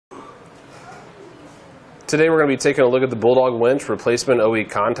Today we're going to be taking a look at the Bulldog Winch replacement OE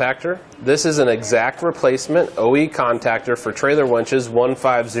contactor. This is an exact replacement OE contactor for trailer winches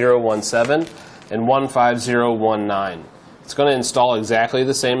 15017 and 15019. It's going to install exactly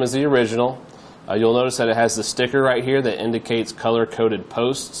the same as the original. You'll notice that it has the sticker right here that indicates color-coded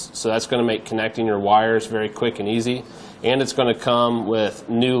posts, so that's going to make connecting your wires very quick and easy. And it's going to come with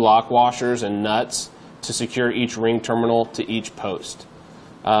new lock washers and nuts to secure each ring terminal to each post.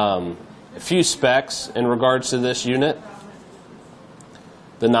 A few specs in regards to this unit.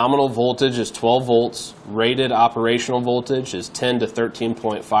 The nominal voltage is 12 volts, rated operational voltage is 10 to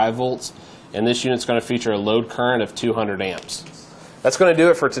 13.5 volts, and this unit's going to feature a load current of 200 amps. That's going to do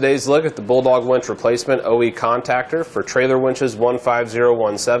it for today's look at the Bulldog Winch replacement OE contactor for trailer winches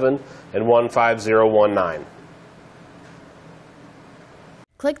 15017 and 15019.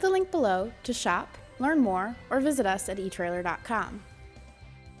 Click the link below to shop, learn more, or visit us at etrailer.com.